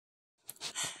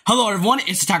Hello everyone,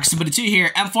 it's Attacker2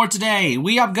 here, and for today,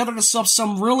 we have gathered us up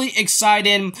some really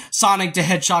exciting Sonic the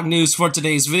Hedgehog news for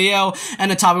today's video,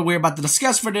 and the topic we're about to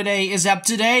discuss for today is that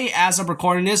today, as I'm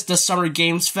recording this, the Summer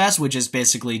Games Fest, which is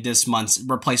basically this month's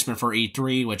replacement for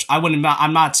E3, which I'm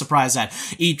not surprised that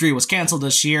E3 was cancelled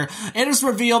this year, it has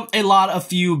revealed a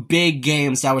few big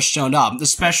games that was shown up,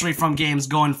 especially from games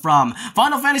going from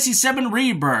Final Fantasy VII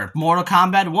Rebirth, Mortal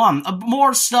Kombat 1,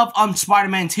 more stuff on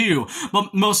Spider-Man 2,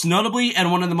 but most notably,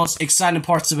 and one of the most exciting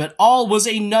parts of it all was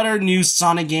another new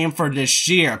Sonic game for this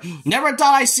year. Never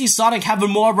thought I'd see Sonic having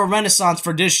more of a renaissance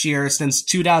for this year since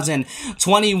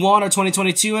 2021 or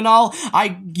 2022 and all.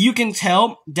 You can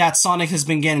tell that Sonic has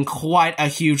been getting quite a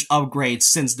huge upgrade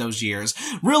since those years.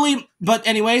 Really, but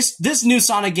anyways, this new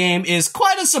Sonic game is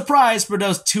quite a surprise for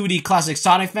those 2D classic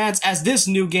Sonic fans, as this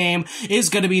new game is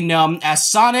going to be known as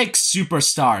Sonic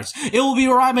Superstars. It will be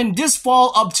arriving this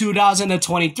fall of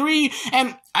 2023,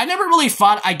 and I never really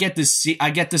thought I get to see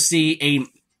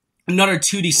another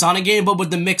 2D Sonic game, but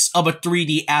with the mix of a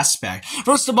 3D aspect.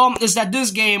 First of all, is that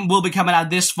this game will be coming out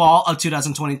this fall of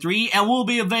 2023 and will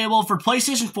be available for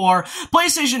PlayStation 4,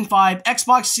 PlayStation 5,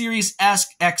 Xbox Series S,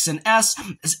 X and S,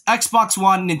 Xbox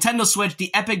One, Nintendo Switch,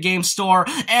 the Epic Games Store,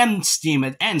 and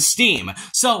Steam.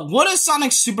 So, what is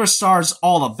Sonic Superstars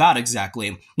all about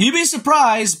exactly? You'd be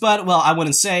surprised, but, well, I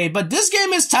wouldn't say, but this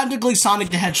game is technically Sonic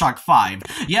the Hedgehog 5.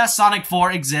 Yes, Sonic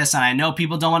 4 exists, and I know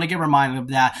people don't want to get reminded of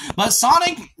that, but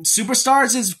Sonic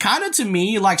Superstars is kind of, to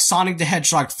me, like Sonic the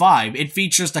Hedgehog 5. It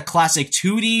features the classic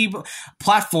 2D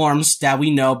platforms that we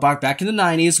know back in the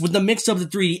 90s, with the mix of the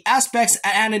 3D aspects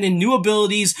added in new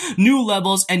abilities, new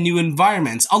levels, and new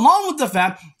environments, along with the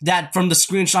fact that from the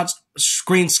screenshots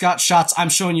I'm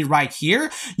showing you right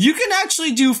here, you can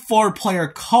actually do 4-player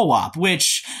co-op,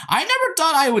 which I never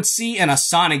thought I would see in a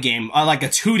Sonic game, like a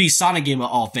 2D Sonic game of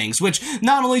all things, which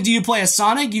not only do you play as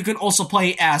Sonic, you can also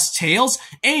play as Tails,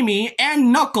 Amy,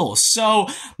 and Knuckles. So,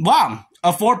 wow,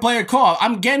 a 4-player co-op.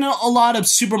 I'm getting a lot of new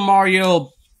Super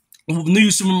Mario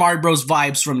Bros.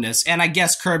 Vibes from this, and I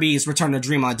guess Kirby's Return to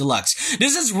Dreamland Deluxe.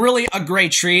 This is really a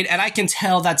great treat, and I can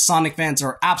tell that Sonic fans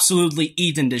are absolutely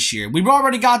eating this year. We've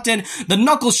already gotten the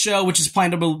Knuckles show, which is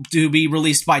planned to be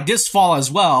released by this fall as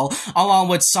well, along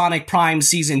with Sonic Prime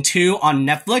Season 2 on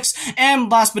Netflix, and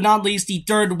last but not least, the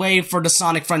third wave for the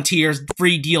Sonic Frontiers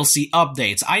free DLC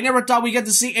updates. I never thought we'd get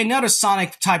to see another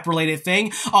Sonic-type related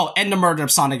thing. Oh, and the murder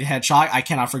of Sonic the Hedgehog. I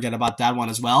cannot forget about that one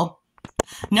as well.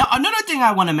 Now, another thing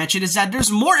I want to mention is that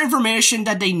there's more information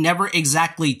that they never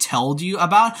exactly told you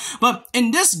about, but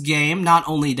in this game, not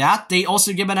only that, they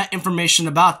also give out information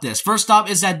about this. First off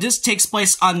is that this takes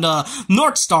place on the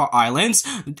North Star Islands.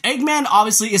 Eggman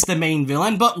obviously is the main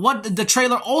villain, but what the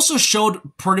trailer also showed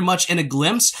pretty much in a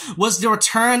glimpse was the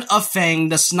return of Fang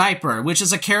the Sniper, which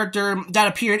is a character that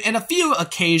appeared in a few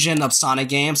occasions of Sonic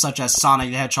games, such as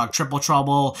Sonic the Hedgehog Triple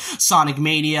Trouble, Sonic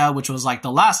Mania, which was like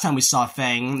the last time we saw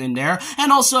Fang in there,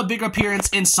 and also a big appearance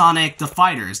in Sonic the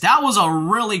Fighters. That was a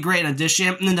really great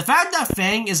addition, and the fact that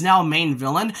Fang is now a main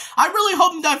villain, I really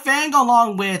hope that Fang,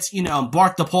 along with, you know,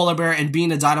 Bart the Polar Bear and Bean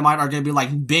the Dynamite, are going to be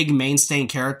like big mainstay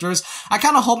characters. I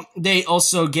kind of hope they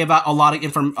also give out a lot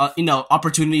of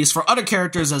opportunities for other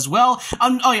characters as well.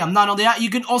 Oh yeah, not only that,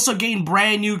 you can also gain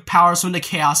brand new powers from the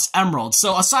Chaos Emerald.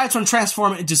 So aside from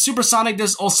transforming into Super Sonic,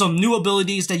 there's also new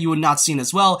abilities that you would not seen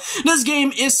as well. This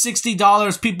game is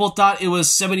 $60. People thought it was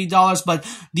 $70, but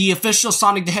the official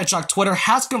Sonic the Hedgehog Twitter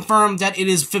has confirmed that it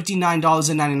is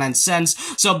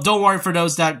 $59.99, so don't worry for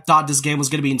those that thought this game was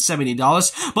going to be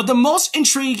 $70. But the most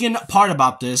intriguing part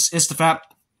about this is the fact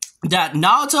that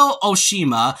Naoto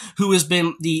Oshima, who has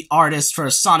been the artist for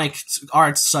Sonic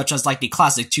arts such as like the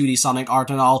classic 2D Sonic art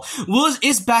and all,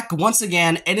 is back once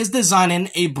again and is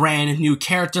designing a brand new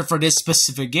character for this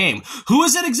specific game. Who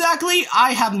is it exactly?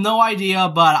 I have no idea,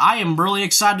 but I am really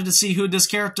excited to see who this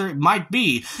character might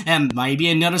be, and maybe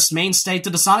another mainstay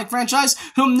to the Sonic franchise,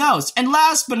 who knows? And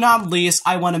last but not least,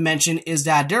 I want to mention is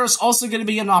that there is also going to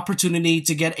be an opportunity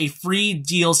to get a free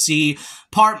DLC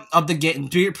part of the game,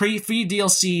 free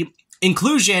DLC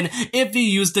inclusion if you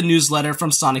use the newsletter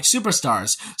from Sonic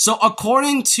Superstars. So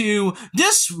according to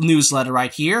this newsletter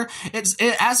right here,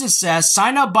 as it says,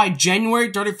 sign up by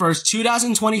January 31st,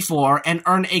 2024 and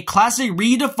earn a classic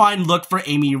redefined look for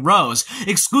Amy Rose.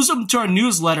 Exclusive to our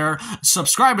newsletter,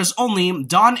 subscribers only,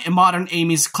 don modern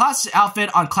Amy's classic outfit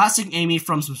on classic Amy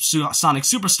from Sonic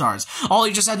Superstars. All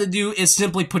you just have to do is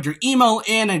simply put your email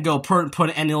in and go put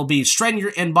it, and it'll be straight in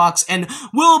your inbox and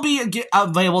will be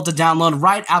available to download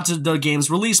right after the the games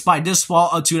released by this fall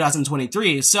of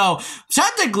 2023. So,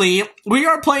 technically, we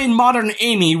are playing Modern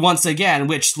Amy once again,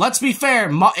 which, let's be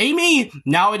fair, Amy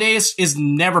nowadays is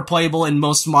never playable in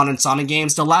most modern Sonic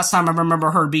games. The last time I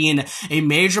remember her being a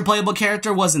major playable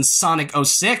character was in Sonic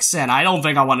 06, and I don't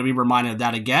think I want to be reminded of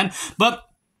that again. But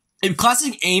if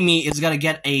classic Amy is gonna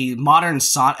get a modern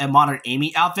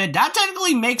Amy outfit, that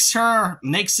technically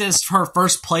makes this her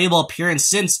first playable appearance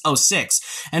since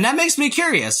 06. And that makes me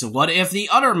curious. What if the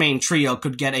other main trio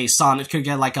could get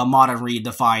like a modern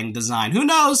redefined design? Who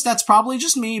knows? That's probably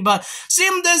just me, but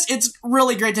seeing this, it's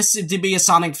really great to be a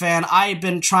Sonic fan. I've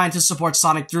been trying to support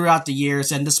Sonic throughout the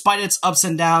years, and despite its ups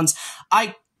and downs,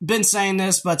 I've been saying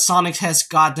this, but Sonic has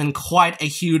gotten quite a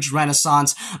huge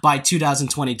renaissance by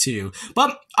 2022.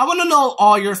 But I want to know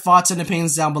all your thoughts and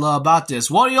opinions down below about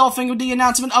this. What do y'all think of the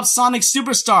announcement of Sonic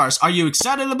Superstars? Are you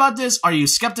excited about this? Are you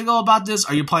skeptical about this?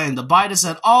 Are you planning to buy this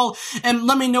at all? And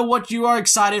let me know what you are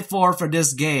excited for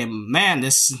this game. Man,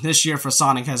 this year for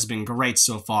Sonic has been great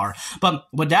so far. But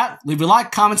with that, leave a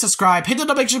like, comment, subscribe, hit the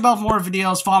notification bell for more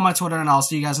videos, follow my Twitter, and I'll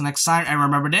see you guys next time. And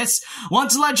remember this,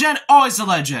 once a legend, always a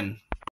legend.